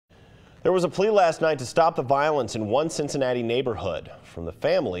There was a plea last night to stop the violence in one Cincinnati neighborhood from the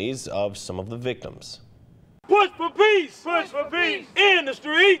families of some of the victims. Push for peace! Push for peace! In the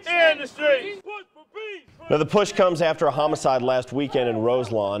streets! In the streets! Push for peace! Now, the push comes after a homicide last weekend in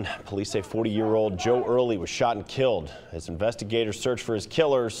Roselawn. Police say 40-year-old Joe Early was shot and killed. As investigators search for his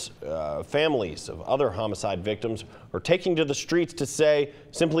killers, families of other homicide victims are taking to the streets to say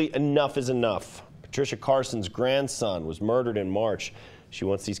simply enough is enough. Patricia Carson's grandson was murdered in March. She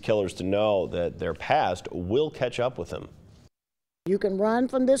wants these killers to know that their past will catch up with them. You can run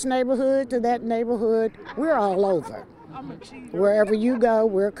from this neighborhood to that neighborhood. We're all over. Wherever you go,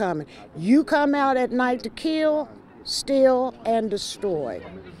 we're coming. You come out at night to kill, steal, and destroy.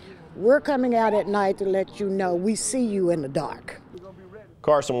 We're coming out at night to let you know we see you in the dark.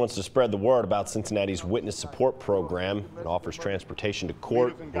 Carson wants to spread the word about Cincinnati's witness support program. It offers transportation to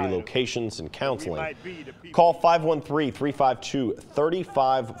court, relocations, and counseling. Call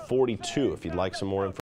 513-352-3542 if you'd like some more information.